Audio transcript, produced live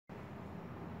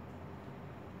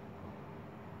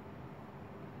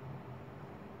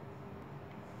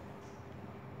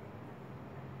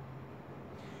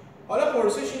حالا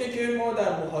پرسش اینه که ما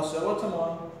در محاسبات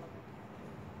ما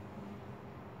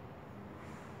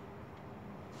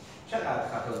چقدر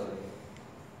خطا داریم؟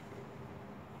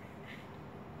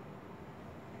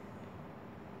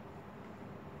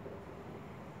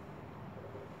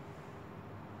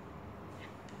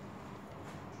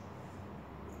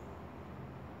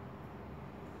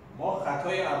 ما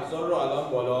خطای ابزار رو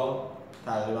الان بالا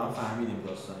تقریبا فهمیدیم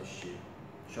داستانش چیه.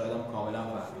 شاید هم کاملا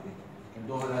فهمیدیم. این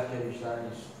دو حالت که بیشتر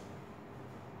نیست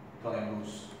تا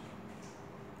امروز.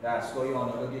 دستگاهی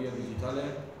آنالوگ یا دیجیتاله،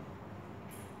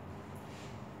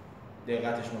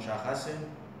 دقتش مشخصه،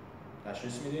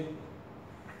 تشخیص میدیم.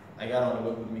 اگر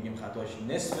آنالوگ بود میگیم خطاش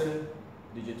نصفه،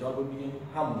 دیجیتال بود میگیم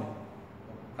همونه.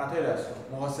 خطای دستگاه.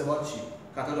 محاسبات چی؟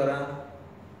 خطا دارن؟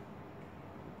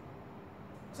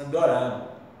 اصلا دارن؟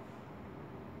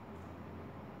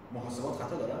 محاسبات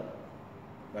خطا دارن؟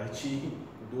 برای چی؟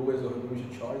 2 به اضافه 2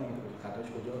 میشه 4 دیگه. خطاش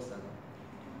کجاست؟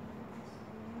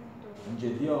 این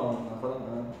جدی ها، من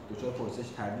خودم دچار پرسش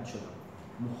تردید شدم.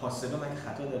 محاسبه مگه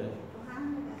خطا داره؟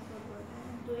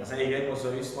 مثلا y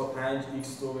مساوی با 5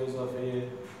 x2 به اضافه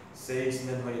 3x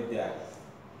منهای 10.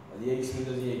 ولی یه x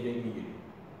میندازی y میگیری.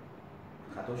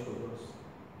 خطاش کجاست؟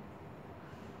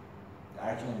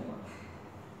 درک نمی‌کنم.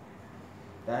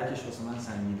 درکش واسه من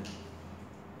سنگینه.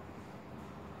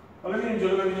 حالا میریم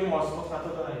جلو ببینیم محاسبات خطا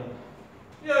دارن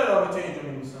یا یه رابطه اینجا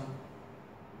می‌نویسم.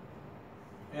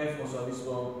 f مساوی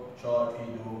با 4 p2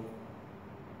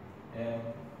 m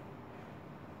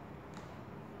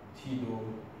t2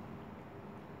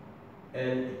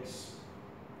 lx.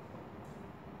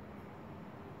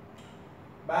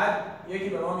 بعد یکی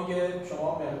به ما میگه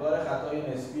شما مقدار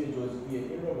خطای نسبی جزئی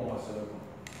این رو محاسبه کن.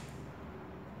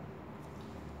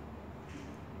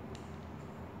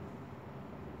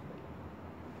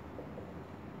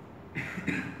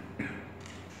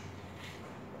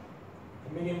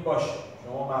 میگیم باشه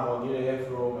شما مقادیر f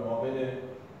رو به ما بده،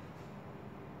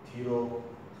 t رو،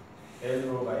 l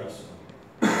رو و x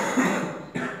رو.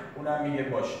 اونم میگه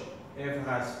باشه f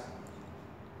هست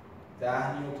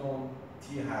 10 نیوتن،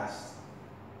 t هست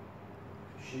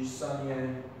 6 ثانیه،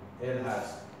 l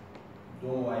هست 2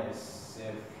 ممیز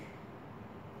 0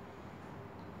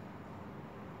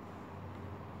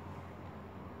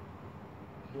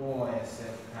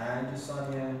 5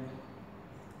 ثانیه،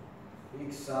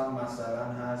 x هم مثلا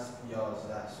هست 11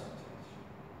 سانتی.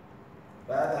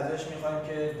 بعد ازش میخوایم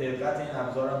که دقت این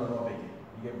ابزار هم به ما بگه.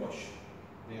 میگه باشه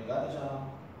دقتش هم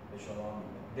به شما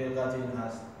میگه. دقت این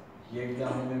هست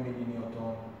 1/10 میلی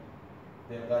نیوتن،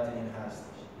 دقت این هست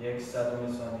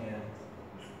 1/100 ثانیه،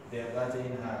 دقت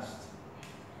این هست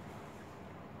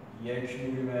 1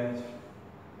 میلیمتر،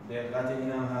 دقت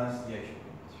این هم هست 1 میلیمتر.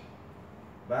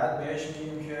 بعد بهش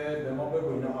میگیم که به ما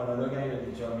بگو اینا آنالوگ یا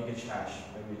دیجیتال. میگه چشم.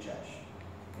 بگو چشم.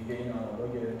 میگه این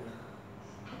آنالوگه،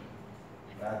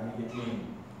 بعد میگه این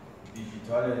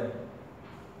دیجیتاله،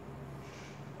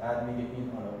 بعد میگه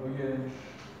این آنالوگه،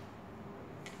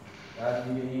 بعد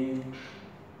میگه این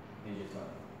دیجیتال.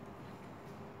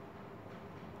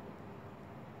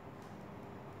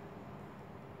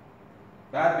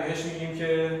 بعد بهش میگیم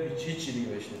که هیچی دیگه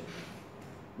بهش نمیگیم.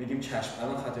 میگیم چشم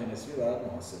الان خطای نسبی برات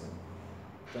محاسبه.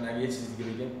 چون اگه یه چیز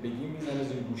دیگه بگیم میزنه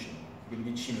زیر گوشم.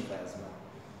 میگه چی میخوای از من؟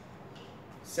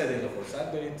 3 دقیقه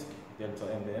فرصت دارید دلتا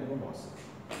ام به ام رو محاسبه.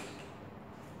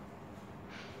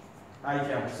 هر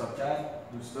کی هم حساب کرد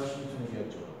دوستاش میتونه بیاد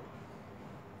جلو.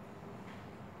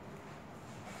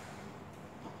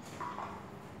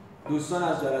 دوستان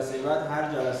از جلسه بعد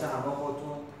هر جلسه همراه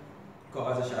خودتون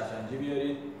کاغذ شطرنجی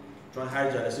بیارید، چون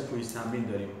هر جلسه کویز تمرین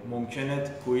داریم. ممکنه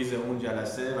کویز اون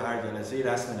جلسه و هر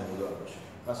جلسه رسم نمودار باشه.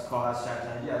 پس کاغذ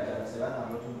شطرنجی از جلسه بعد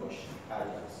همراهتون باشه هر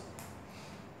جلسه.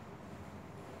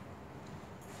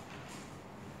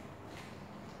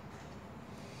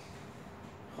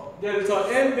 خب دلتا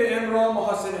ام به ام را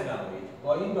محاسبه نمایید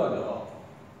با این داده ها.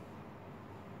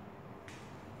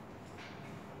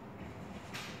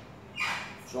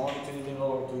 شما میتونید این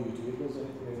رو تو یوتیوب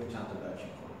بذارید ببینید چند تا درک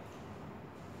می‌کنه.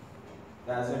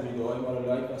 در ضمن ویدیوهای ما رو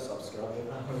لایک و سابسکرایب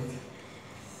بفرمایید.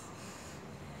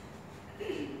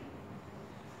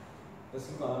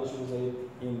 اسم کانالش رو بذارید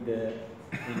این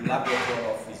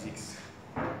لابراتوار آف فیزیکس.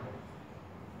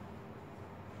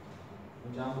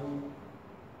 اینجا هم بود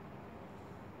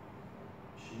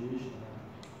 6.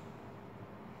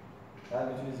 بعد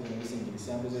میتونید زیرنویس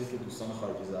انگلیسی هم بذارید که دوستان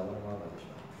خارجی زبان ما رو بدش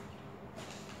کنن.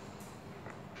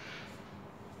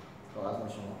 کاغذ ما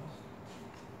شما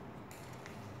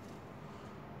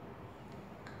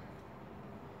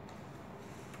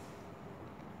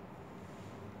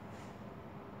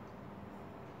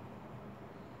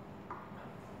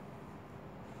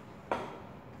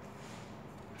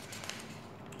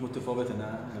متفاوته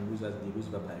نه؟ امروز از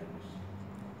دیروز و پریروز.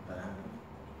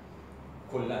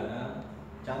 کلا نه؟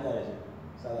 چند درجه؟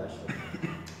 180.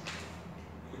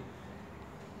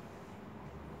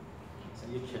 مثلا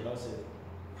یه کلاس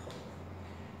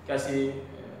کسی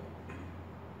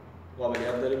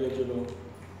قابلیت داره بیاد جلو؟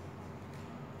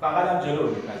 فقط هم جلو رو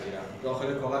میپذیرم.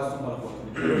 داخل کاغذتون مال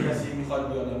خودتونه. جلو کسی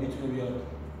میخواد بیاد یا میتونه بیاد؟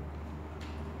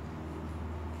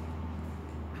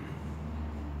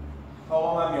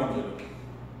 آقا من میام جلو.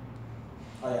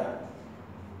 آیا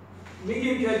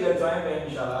میگیم که دلتا ام به این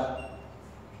میشود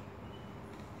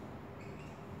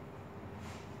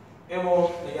امو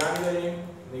نگه میداریم،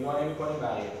 نگاه نمی کنیم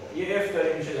بقیه. یه اف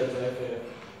داریم میشه دلتا اف.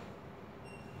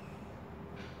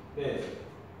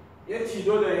 یه تی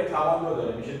دو داریم، توان دو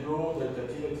داره میشه 2 دلتا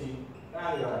تی به تی.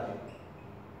 نه راحتی.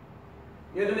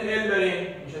 یه دونه ال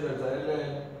داریم میشه دلتا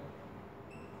ال.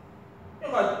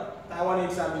 میخواد توان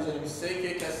ایکس هم میذاریم 3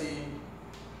 که کسی این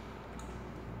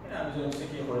هم میذاریم 3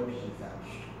 که یه خورده پیچیده‌تر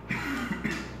میشه.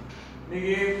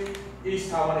 میگیم ایکس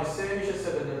توان 3 میشه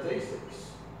 3 دلتا ایکس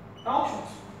ایکس. تمام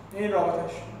شد. این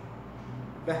رابطش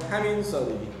به همین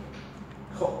سادگی.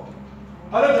 خب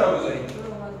حالا جا گذاریم.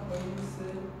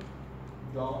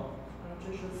 جا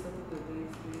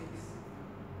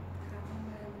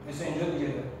مثل اینجا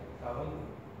دیگه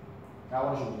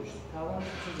توانشو گذاشتیم. توانشو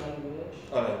چه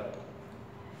جایش؟ آره.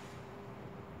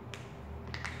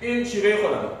 این شیوه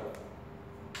خودمه.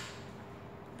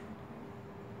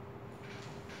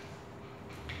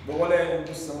 به قول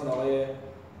دوستمون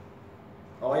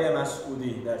آقای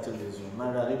مسعودی در تلویزیون،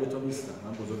 من رقیب تو نیستم،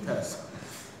 من بزرگتر هستم.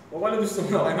 به قول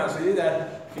دوستمون آقای مسعودی در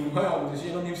فیلم‌های آموزشی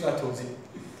اینو نیم ساعت توضیح.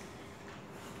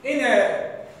 این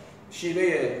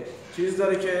شیوه چیز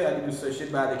داره که اگه دوست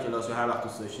داشتید بعد کلاس و هر وقت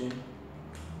دوست داشتید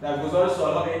در گذار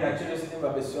سال‌ها به این نتیجه رسیدیم و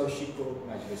بسیار شیک و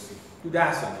مجلسی. تو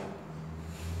 10 ثانیه.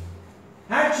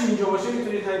 هر چی اینجا باشه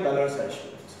میتونید همین بلا رو سرش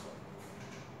بگیرید.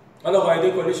 حالا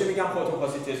قاعده کلیش میگم خودتون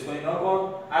خواستید تست کنید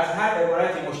کن. از هر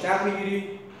عبارتی مشتق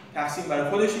میگیری، تقسیم برای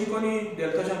خودش میکنی،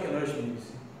 دلتاش هم کنارش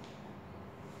می‌نویسی.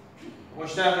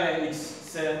 مشتق x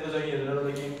 3 بذار یه دونه رو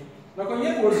بگیم. نکن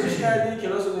یه پرسش کردی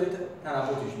کلاس رو داری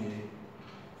تنفوتش میری.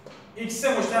 x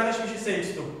 3 مشتقش میشه 3 x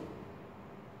 2.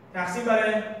 تقسیم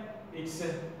برای x 3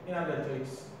 این هم دلتا x.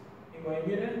 این با این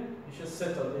میره میشه 3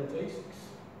 تا دلتا x.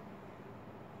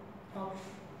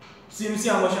 سینوسی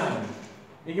هم باشه همین.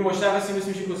 میگی مشتق سینوس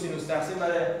میشه کوسینوس، تقسیم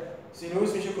برای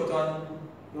سینوس میشه کوتان.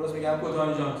 درست میگم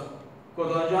کوتانژانت.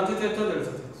 کوتانژانت تتا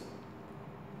دلتا تتا.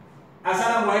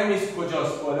 اصلا مهم نیست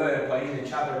کجاست، بالا پایین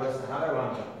چپ راست همه رو هم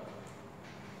جا.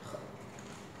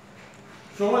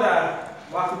 شما در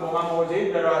وقتی با من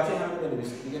مواجهید به راحتی همین رو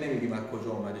بنویسید. دیگه نمیگیم از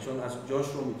کجا اومده چون از جاش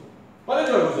رو میدونید. حالا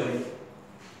جا گذارید.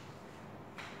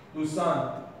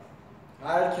 دوستان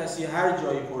هر کسی هر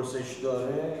جایی پرسش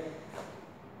داره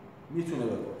میتونه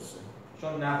بپرسه.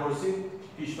 چون نپرسید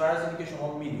پیش‌فرض اینه که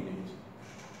شما میدونید.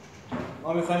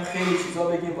 ما میخوایم خیلی چیزا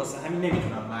بگیم واسه همین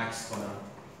نمیتونم مکس کنم.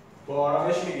 با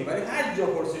آرامش میگیم ولی هر جا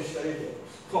پرسش دارید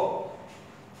بپرسید. خب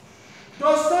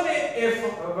داستان F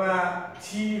و T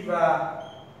و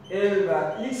L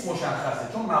و X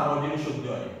مشخصه چون مقادیرش رو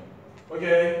داریم.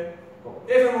 اوکی؟ خب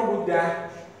F ما بود 10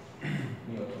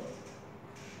 نیوتن.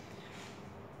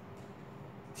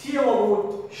 T ما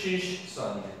بود 6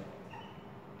 ثانیه.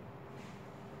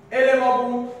 L ما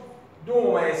بود 2.05.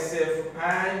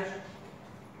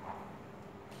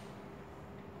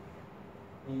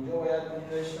 اینجا باید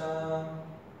می‌نوشتم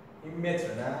این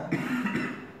متر نه؟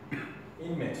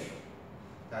 این متر.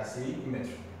 تصحیح این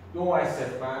متر. 2.05.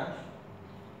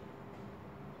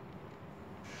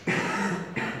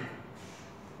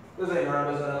 بذار اینا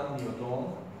رو بذارم نیوتن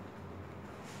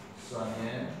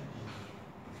ثانیه.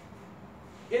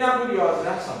 این هم بود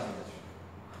 11 سانتی متر.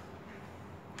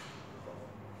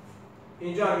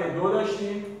 اینجا هم یه 2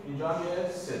 داشتیم، اینجا هم یه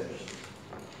 3 داشتیم.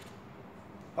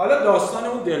 حالا داستان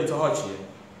اون دلتاها چیه؟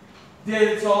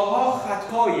 دلتاها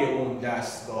خطای اون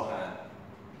دستگاهن.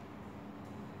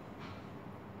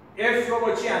 F رو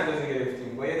با چی اندازه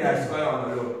گرفتیم؟ با یه دستگاه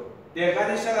آنالوگ.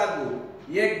 دقتش چقدر بود؟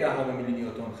 1/10 میلی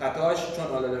نیوتن. خطاش چون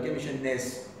آنالوگه میشه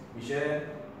نصف. میشه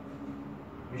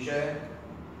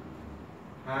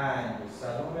 0.5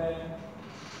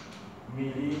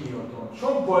 میلی نیوتن.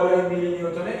 چون بالای میلی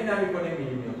نیوتنه این هم میکنه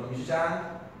میلی نیوتن. میشه چند؟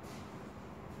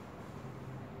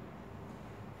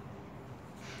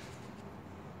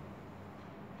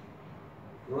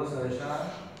 درست نوشتم؟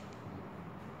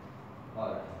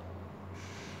 آره.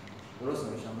 درست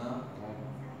نوشتم نه؟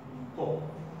 خب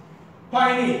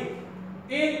پایینی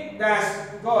این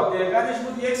دستگاه دقتش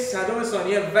بود 1/100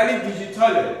 ثانیه ولی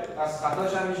دیجیتاله. از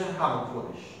خطاش هم میشه همون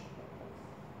خودش.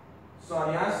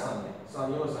 ثانیه از ثانیه.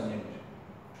 ثانیه و ثانیه میشه.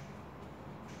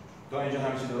 تا اینجا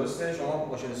همه چی درسته، شما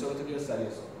ماشین حسابتو بیا سریع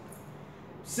حساب.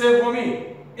 سومی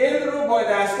ال رو با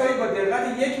دستگاهی با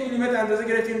دقت 1 میلیمتر اندازه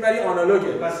گرفتیم ولی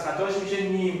آنالوگه، پس خطاش میشه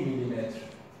نیم میلیمتر.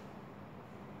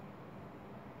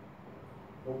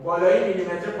 و بالای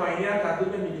میلیمتر پایینی هم تبدیل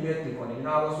به میلیمتر میکنیم.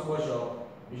 اینا حواستون باشه.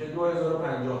 میشه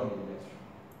 2050 میلیمتر.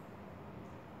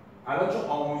 الان چون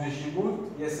آموزشی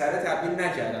بود یه سره تبدیل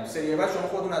نکردم. سری بعد شما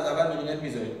خودتون از اول میلیمتر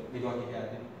میذارید نگاه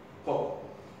کردید. خب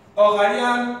آخری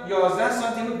هم 11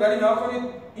 سانتی متر، ولی نگاه کنید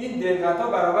این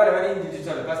دقت‌ها برابره ولی این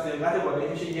دیجیتاله، پس دقت بالایی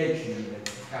میشه 1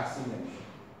 میلیمتر، تقسیم نمیشه.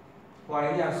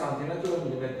 پایینی هم سانتی متر رو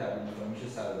میلیمتر تبدیل می‌کنه، میشه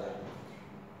 110 میلیمتر.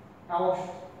 تمام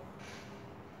شد.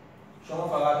 شما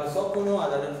فقط حساب کن و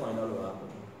عدد فاینال رو رقم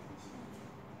بده.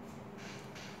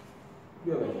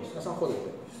 بیا بنویس، اصلا خودت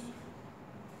بنویس.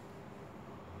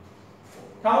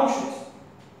 تمام شد.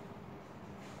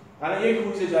 الان یک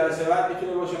کویز جلسه بعد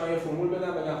میتونه باشه من یه فرمول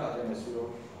بدم بگم خطای نسبی رو.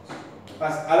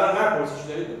 پس الان هر پرسشی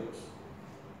دارید بپرس.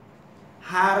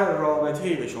 هر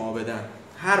رابطه‌ای به شما بدن،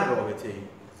 هر رابطه‌ای.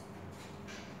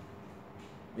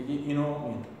 بگید اینو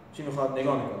این. چی میخواد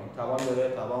نگاه می‌کنید. توان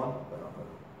داره، توان برابر.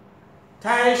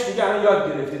 تهش دیگه الان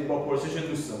یاد گرفتید با پرسش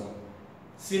دوستمون.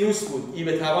 سینوس بود، ای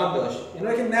به توان داشت.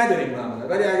 اینا که نداریم معمولا،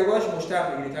 ولی اگه باش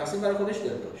مشتق بگیرید تقسیم برای خودش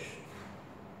دلتاش.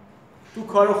 تو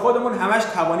کار خودمون همش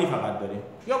توانی فقط داریم.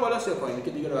 یا بالا یا پایین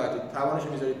که دیگه راحتید. توانش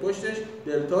رو میذارید پشتش،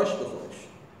 دلتاش به خودش.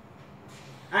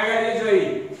 اگر یه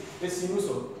جایی به سینوس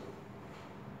و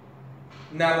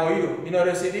نمایی رو اینا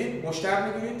رسیدید،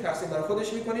 مشتق میگیرید، تقسیم برای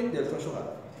خودش میکنید، دلتاش رو قرار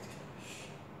میدید.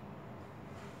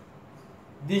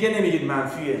 دیگه نمیگید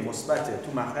منفیه، مثبته،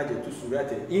 تو مخرج، تو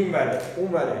صورت، این وره،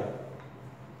 اون وره.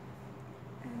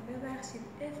 ببخشید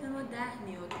اف ما 10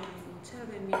 نیوتن بود. چرا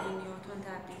به میلی نیوتن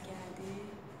تبدیل کردی؟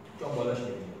 چون بالاش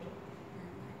میلی نیوتن.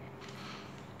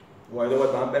 وایده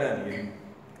باید با هم برن دیگه.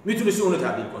 میتونستی اونو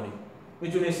تبدیل کنی.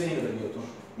 میتونستی اینو به نیوتن.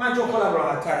 من چون خودم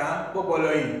راحت ترم با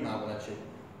بالایی معمولا چه.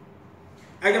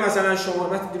 اگه مثلا شما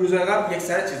من روز قبل یک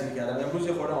سر چیز میکردم، امروز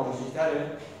یه خورده آموزشی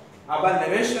تره. اول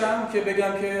نوشتم که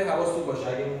بگم که حواستون باشه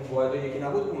اگه وایده یکی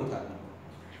نبود اونو تبدیل کنید.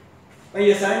 من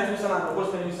یه سری میتونستم اندازه‌اش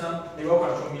بنویسم، نگاه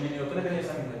کنم چون میلی نیوتن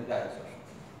بنویسم این 10,000.